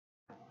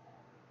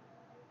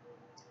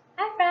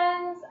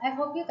I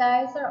hope you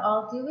guys are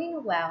all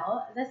doing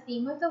well. The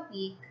theme of the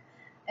week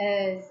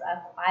is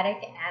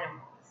aquatic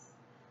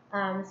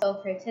animals.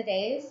 So for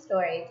today's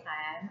story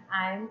time,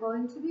 I'm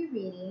going to be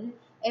reading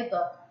a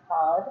book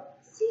called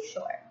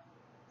Seashore.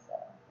 So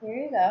here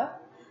you go.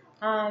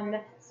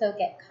 So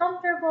get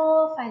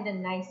comfortable, find a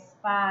nice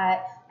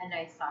spot, a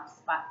nice soft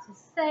spot to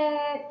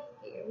sit,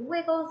 get your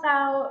wiggles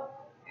out.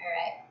 All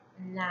right,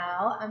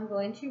 now I'm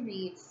going to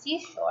read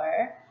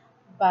Seashore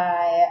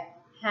by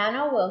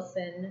Hannah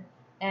Wilson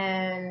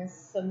and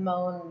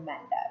Simone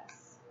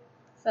Mendez.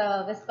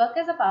 So this book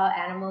is about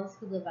animals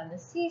who live on the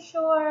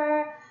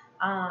seashore,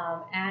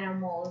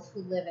 animals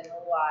who live in the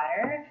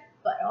water,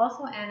 but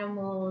also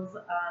animals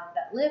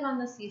that live on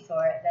the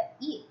seashore that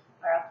eat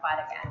our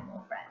aquatic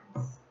animal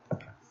friends.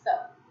 So,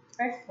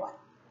 first one,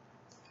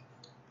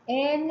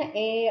 in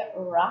a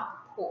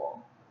rock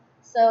pool.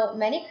 So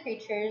many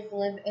creatures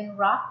live in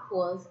rock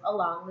pools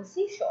along the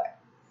seashore.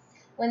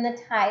 When the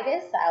tide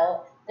is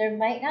out, there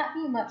might not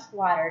be much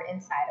water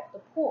inside of the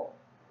pool.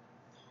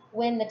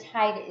 When the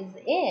tide is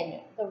in,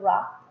 the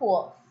rock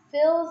pool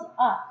fills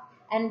up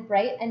and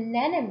bright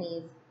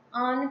anemones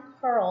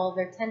uncurl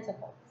their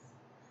tentacles.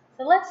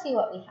 So let's see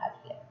what we have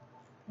here.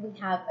 We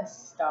have a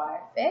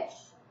starfish,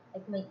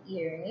 like my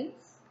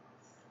earrings.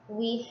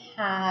 We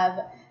have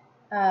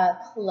a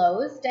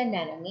closed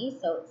anemone,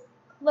 so it's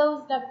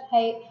closed up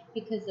tight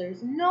because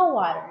there's no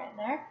water in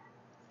there.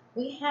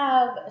 We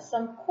have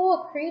some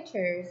cool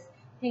creatures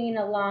hanging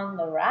along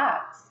the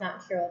rocks.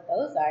 Not sure what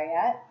those are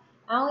yet.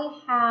 And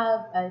we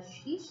have a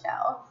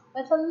seashell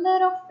with a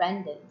little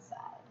friend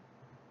inside.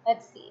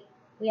 Let's see.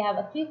 We have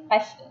a few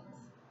questions.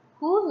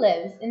 Who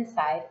lives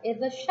inside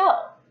the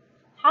shell?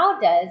 How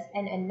does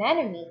an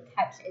anemone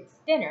catch its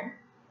dinner?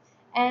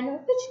 And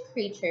which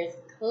creatures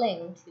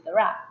cling to the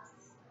rocks?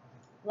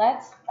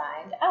 Let's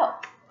find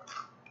out.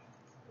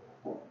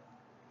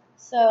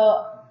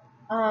 So,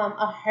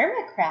 a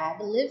hermit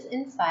crab lives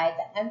inside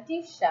the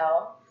empty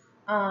shell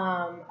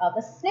of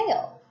a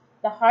snail.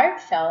 The hard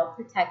shell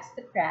protects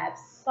the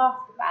crab's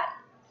soft body.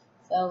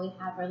 So we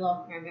have our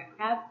little hermit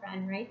crab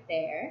friend right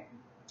there.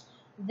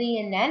 The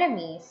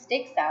anemone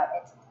sticks out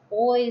its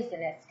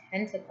poisonous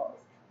tentacles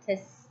to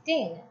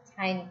sting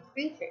tiny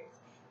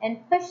creatures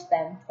and push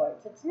them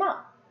towards its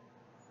mouth.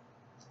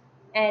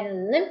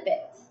 And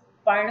limpets,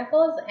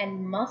 barnacles,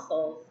 and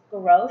mussels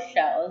grow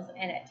shells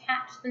and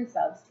attach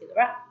themselves to the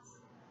rocks.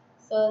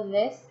 So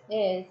this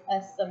is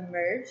a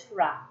submerged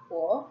rock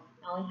pool.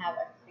 Now we have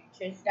our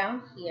creatures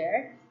down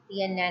here.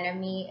 The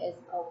anemone is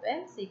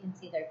open, so you can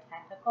see their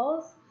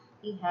tentacles.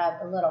 You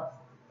have a little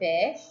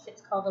fish.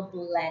 It's called a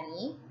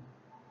blenny.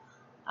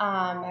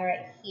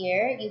 Right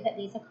here,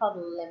 these are called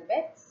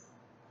limpets.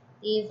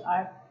 These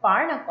are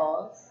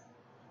barnacles,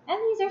 and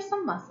these are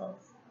some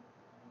mussels.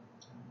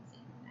 Let's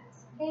see the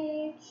next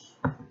page.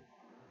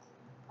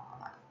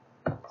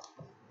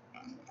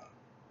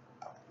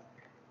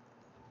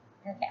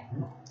 Okay.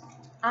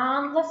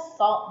 On the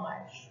salt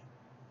marsh.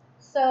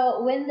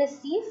 So when the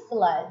sea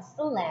floods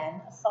the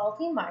land,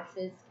 salty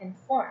marshes can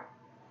form.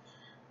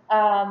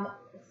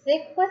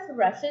 Thick with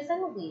rushes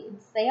and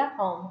weeds, they are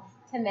home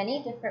to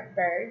many different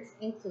birds,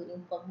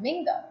 including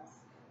flamingos.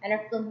 And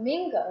our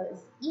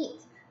flamingos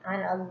eat on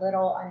a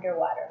little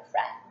underwater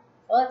friend.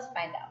 So let's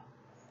find out.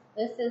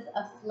 This is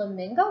a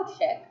flamingo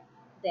chick.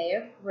 They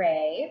are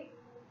gray.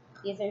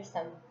 These are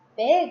some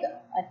big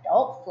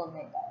adult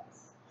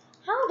flamingos.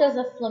 How does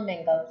a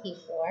flamingo keep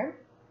warm?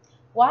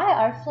 Why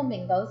are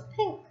flamingos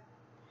pink?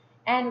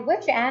 And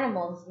which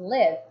animals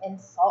live in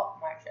salt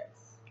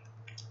marshes?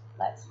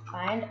 Let's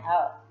find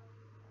out.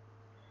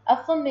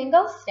 A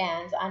flamingo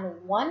stands on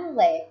one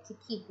leg to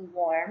keep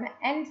warm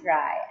and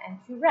dry and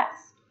to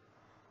rest.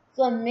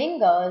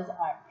 Flamingos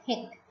are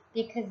pink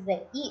because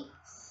they eat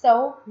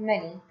so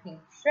many pink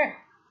shrimp.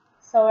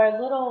 So our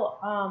little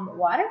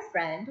water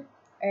friend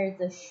is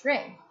the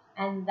shrimp,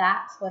 and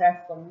that's what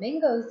our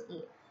flamingos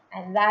eat,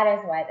 and that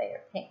is why they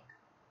are pink.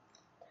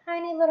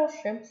 Tiny little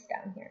shrimps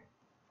down here.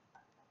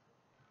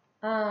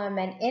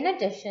 And in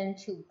addition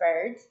to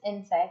birds,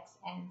 insects,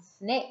 and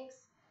snakes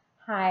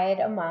hide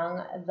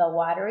among the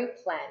watery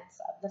plants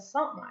of the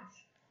salt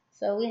marsh.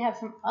 So we have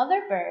some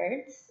other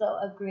birds. So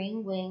a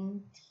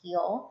green-winged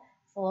teal,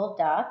 it's a little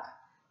duck.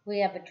 We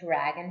have a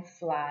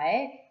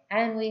dragonfly,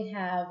 and we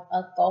have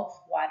a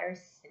Gulf water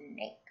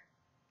snake.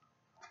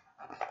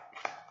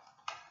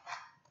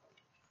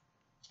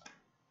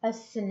 A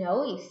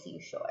snowy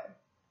seashore.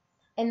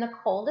 In the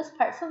coldest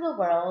parts of the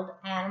world,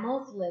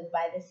 animals live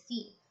by the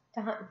sea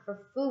to hunt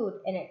for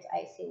food in its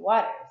icy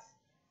waters.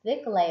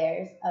 Thick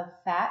layers of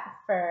fat,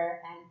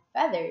 fur, and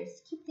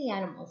feathers keep the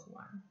animals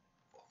warm.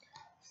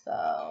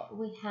 So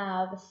we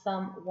have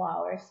some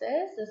walruses.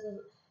 This is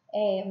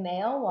a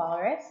male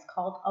walrus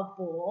called a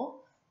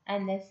bull,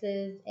 and this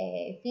is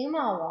a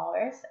female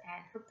walrus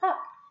and her pup,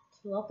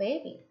 it's a little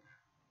baby.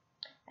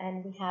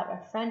 And we have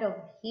our friend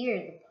over here,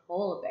 the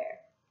polar bear.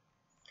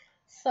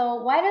 So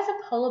why does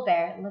a polar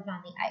bear live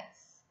on the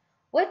ice?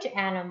 Which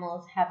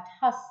animals have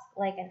tusks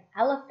like an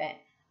elephant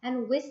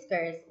and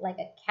whiskers like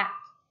a cat?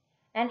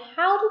 And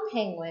how do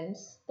penguins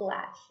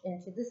splash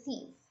into the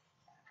seas?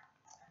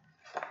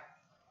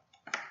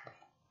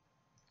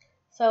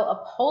 So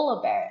a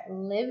polar bear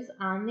lives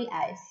on the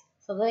ice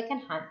so that it can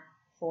hunt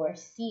for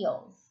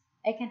seals.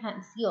 It can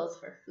hunt seals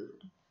for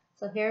food.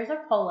 So here's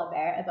a polar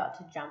bear about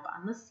to jump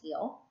on the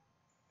seal.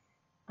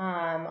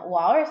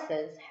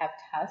 Walruses have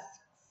tusks,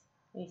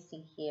 we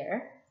see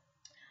here.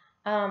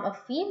 A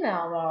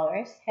female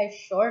walrus has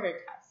shorter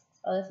tusks.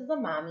 So this is a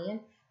mommy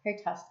and her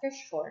tusks are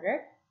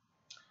shorter.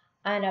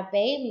 And a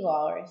baby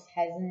walrus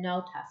has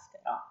no tusk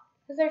at all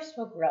because they're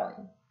still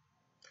growing.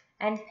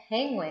 And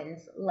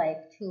penguins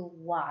like to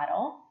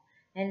waddle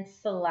and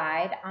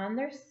slide on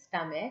their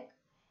stomach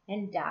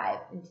and dive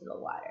into the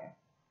water.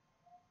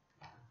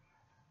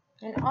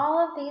 And all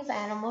of these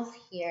animals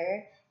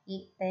here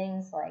eat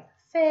things like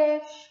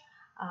fish,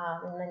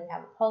 and then you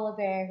have a polar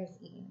bear who's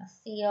eating a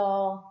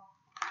seal.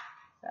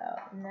 So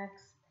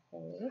next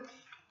page.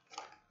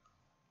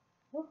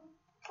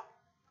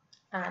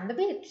 On the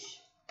beach.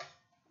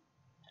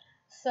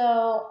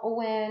 So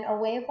when a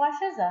wave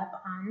washes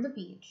up on the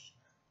beach,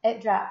 it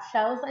drops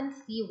shells and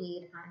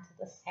seaweed onto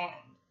the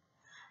sand.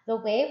 The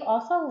wave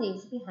also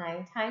leaves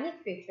behind tiny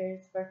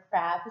creatures for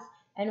crabs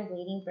and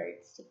wading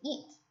birds to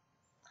eat.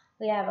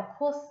 We have a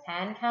cool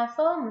sand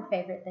castle, my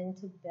favorite thing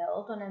to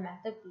build when I'm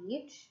at the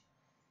beach.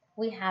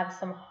 We have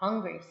some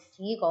hungry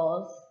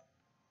seagulls.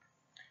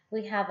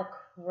 We have a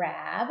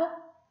crab, you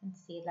can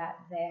see that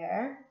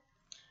there.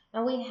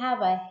 And we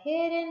have a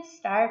hidden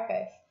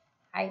starfish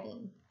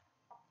hiding.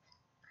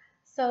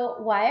 So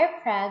why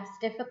are crabs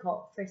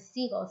difficult for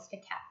seagulls to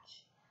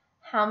catch?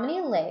 How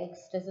many legs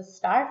does a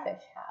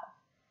starfish have?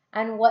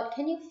 And what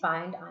can you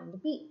find on the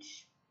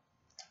beach?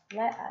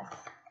 Let us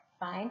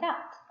find out.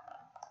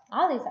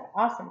 All these are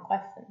awesome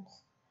questions.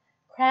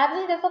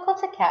 Crabs are difficult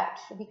to catch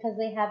because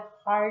they have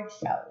hard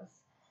shells.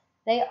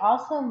 They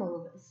also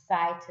move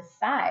side to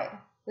side,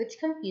 which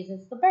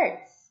confuses the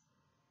birds.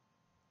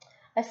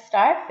 A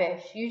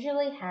starfish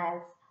usually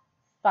has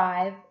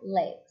 5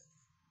 legs.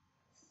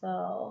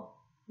 So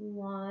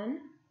 1,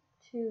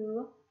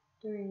 2,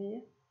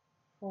 3,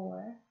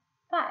 4,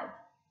 5.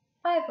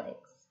 5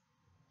 legs.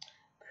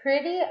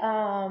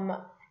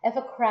 If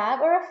a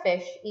crab or a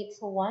fish eats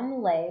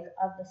one leg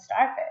of the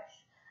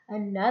starfish,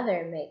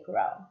 another may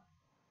grow.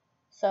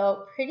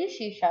 So pretty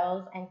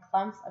seashells and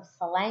clumps of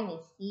slimy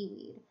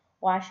seaweed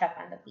wash up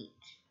on the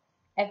beach.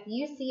 If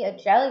you see a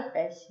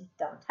jellyfish,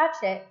 don't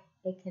touch it,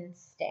 it can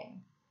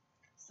sting.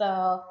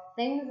 So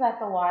things that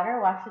the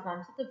water washes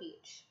onto the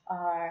beach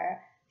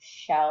are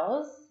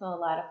shells, so a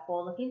lot of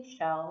cool looking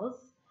shells,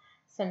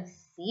 some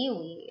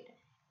seaweed,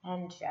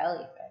 and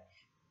jellyfish.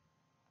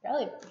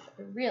 Jellyfish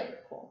are really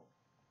cool.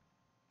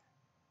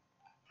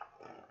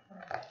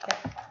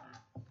 Okay.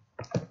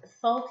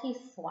 Salty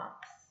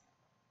swamps.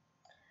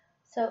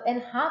 So in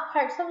hot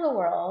parts of the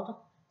world,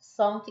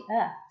 salty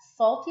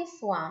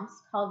swamps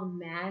called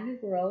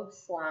mangrove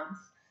swamps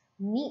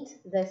meet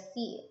the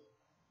sea.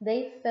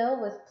 They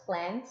fill with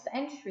plants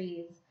and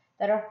trees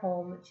that are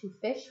home to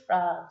fish,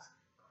 frogs,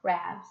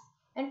 crabs,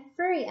 and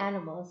furry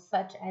animals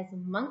such as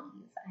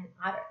monkeys and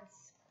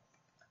otters.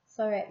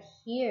 So right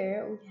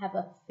here we have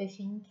a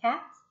fishing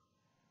cat.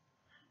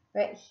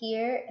 Right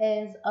here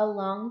is a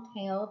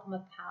long-tailed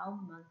macaw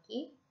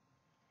monkey.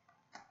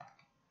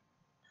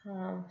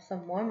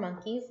 Some more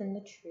monkeys in the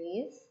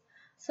trees.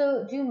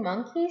 So do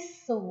monkeys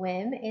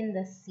swim in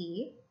the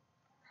sea?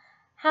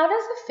 How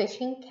does a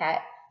fishing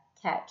cat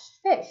catch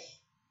fish?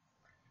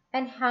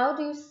 And how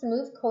do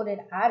smooth-coated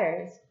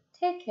otters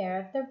take care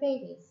of their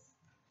babies?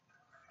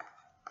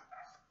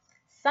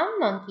 Some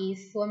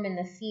monkeys swim in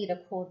the sea to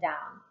cool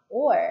down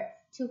or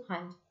to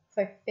hunt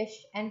for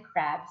fish and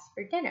crabs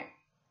for dinner.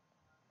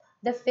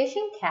 The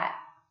fishing cat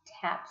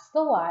taps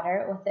the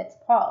water with its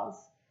paws,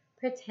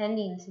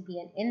 pretending to be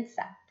an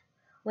insect.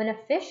 When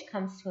a fish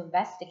comes to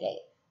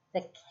investigate,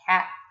 the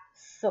cat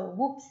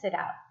swoops it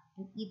out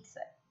and eats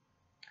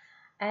it.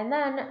 And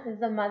then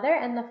the mother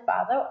and the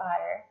father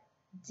otter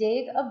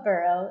dig a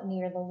burrow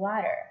near the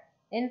water.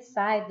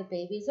 Inside, the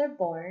babies are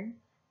born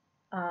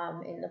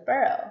in the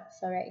burrow.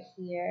 So right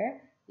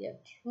here, we have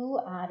 2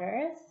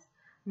 otters,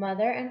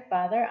 mother and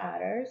father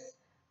otters.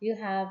 You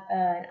have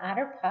an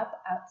otter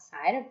pup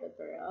outside of the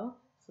burrow,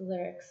 so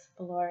they're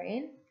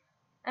exploring.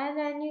 And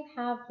then you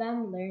have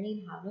them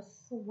learning how to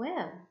swim.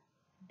 Aren't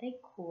they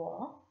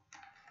cool?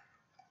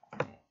 All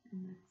right,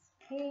 next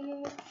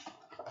page.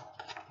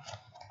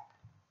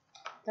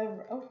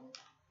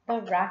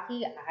 The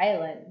rocky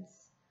islands.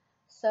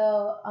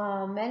 So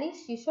many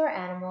seashore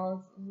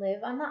animals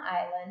live on the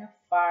island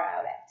far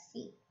out at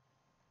sea.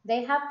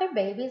 They have their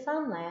babies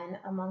on land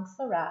amongst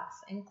the rocks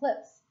and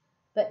cliffs,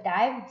 but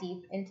dive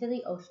deep into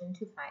the ocean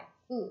to find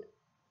food.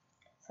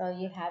 So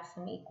you have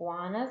some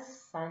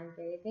iguanas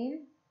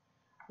sunbathing.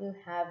 You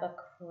have a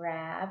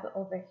crab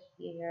over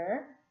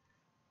here.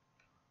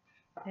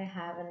 I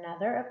have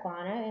another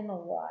iguana in the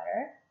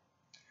water.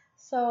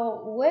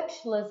 So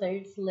which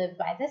lizards live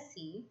by the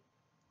sea?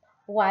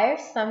 Why are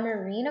some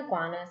marine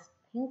iguanas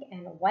pink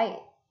and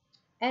white?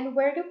 And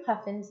where do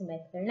puffins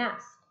make their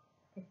nest?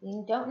 If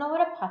you don't know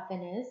what a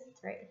puffin is,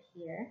 it's right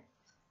here.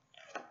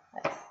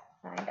 Let's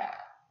find out.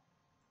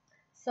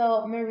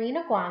 So marine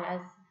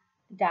iguanas,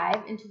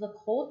 dive into the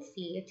cold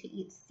sea to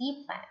eat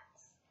sea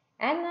plants,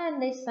 and then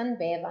they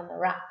sunbathe on the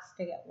rocks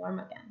to get warm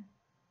again.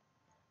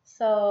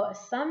 So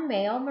some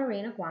male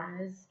marine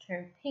iguanas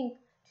turn pink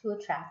to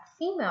attract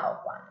female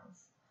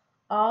iguanas.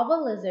 All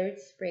the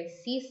lizards spray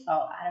sea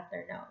salt out of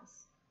their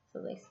nose.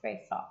 So they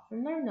spray salt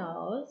from their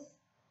nose,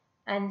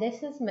 and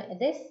this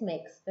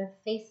makes their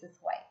faces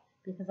white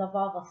because of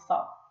all the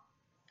salt.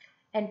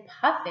 And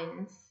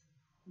puffins,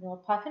 little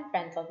puffin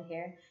friends over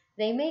here,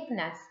 they make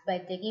nests by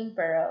digging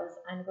burrows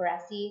on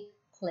grassy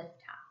cliff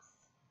tops.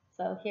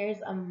 So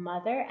here's a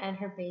mother and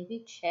her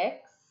baby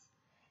chicks.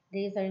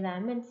 These are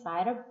them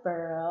inside a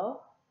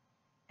burrow,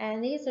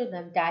 and these are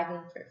them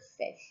diving for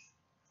fish.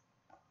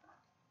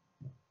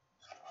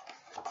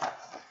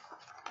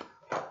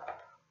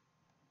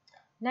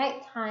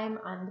 Nighttime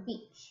on the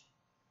beach.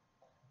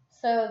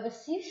 So the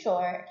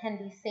seashore can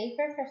be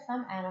safer for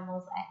some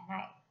animals at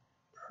night.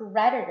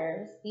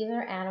 Predators, these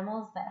are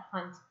animals that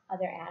hunt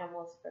other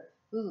animals for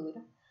food,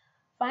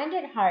 find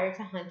it hard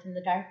to hunt in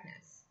the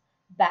darkness.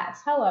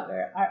 Bats,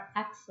 however, are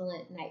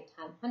excellent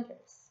nighttime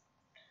hunters.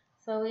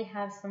 So we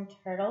have some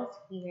turtles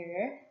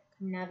here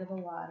coming out of the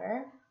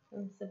water.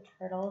 Some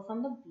turtles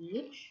on the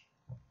beach.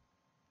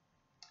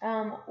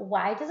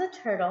 Why does a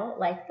turtle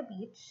like the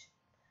beach?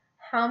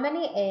 How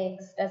many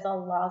eggs does a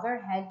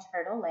loggerhead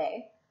turtle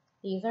lay?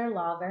 These are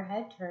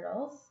loggerhead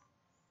turtles.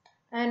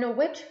 And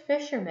which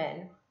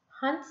fisherman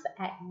hunts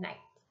at night?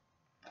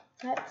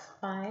 Let's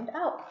find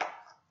out.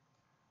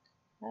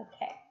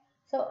 Okay,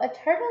 so a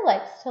turtle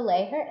likes to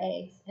lay her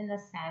eggs in the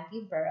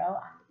sandy burrow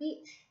on the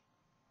beach.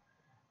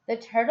 The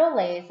turtle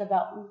lays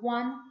about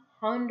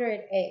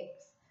 100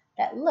 eggs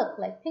that look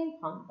like ping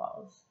pong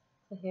balls.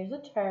 So here's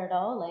a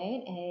turtle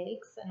laying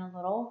eggs in a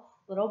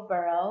little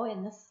burrow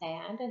in the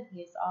sand, and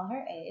here's all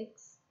her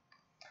eggs.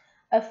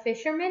 A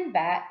fisherman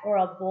bat or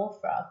a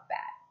bullfrog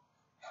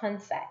bat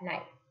hunts at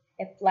night.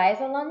 It flies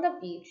along the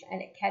beach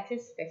and it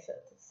catches fish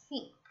with its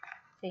feet.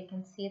 So you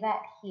can see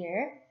that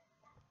here.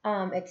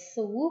 It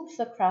swoops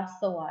across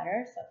the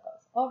water, so it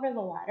goes over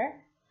the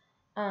water.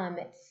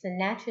 It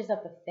snatches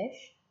up a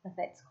fish with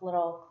its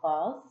little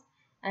claws,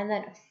 and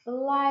then it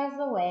flies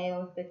away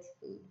with its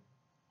food.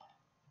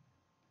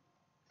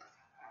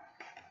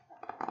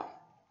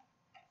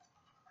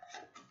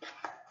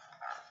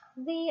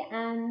 The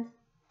end.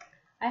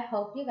 I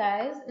hope you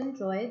guys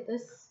enjoyed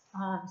this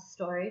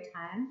story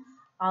time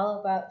all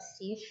about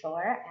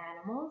seashore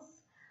animals.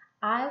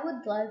 I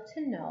would love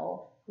to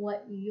know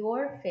what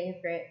your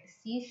favorite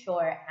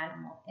seashore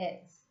animal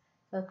is.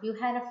 So if you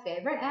had a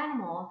favorite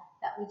animal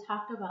that we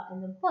talked about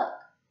in the book,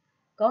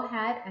 go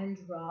ahead and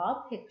draw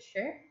a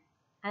picture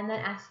and then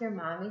ask your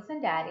mommies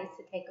and daddies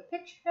to take a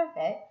picture of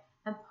it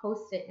and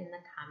post it in the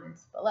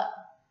comments below.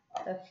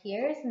 So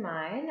here's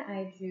mine.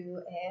 I drew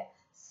a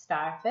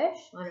starfish,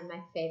 one of my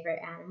favorite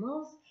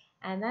animals,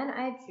 and then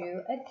I drew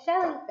a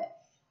jellyfish.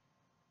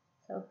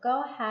 So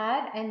go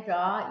ahead and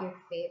draw your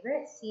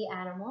favorite sea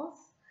animals,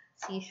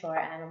 seashore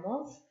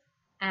animals,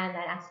 and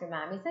then ask your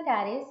mommies and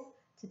daddies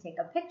to take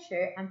a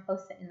picture and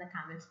post it in the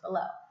comments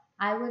below.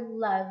 I would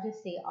love to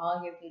see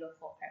all your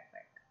beautiful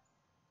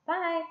artwork.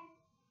 Bye!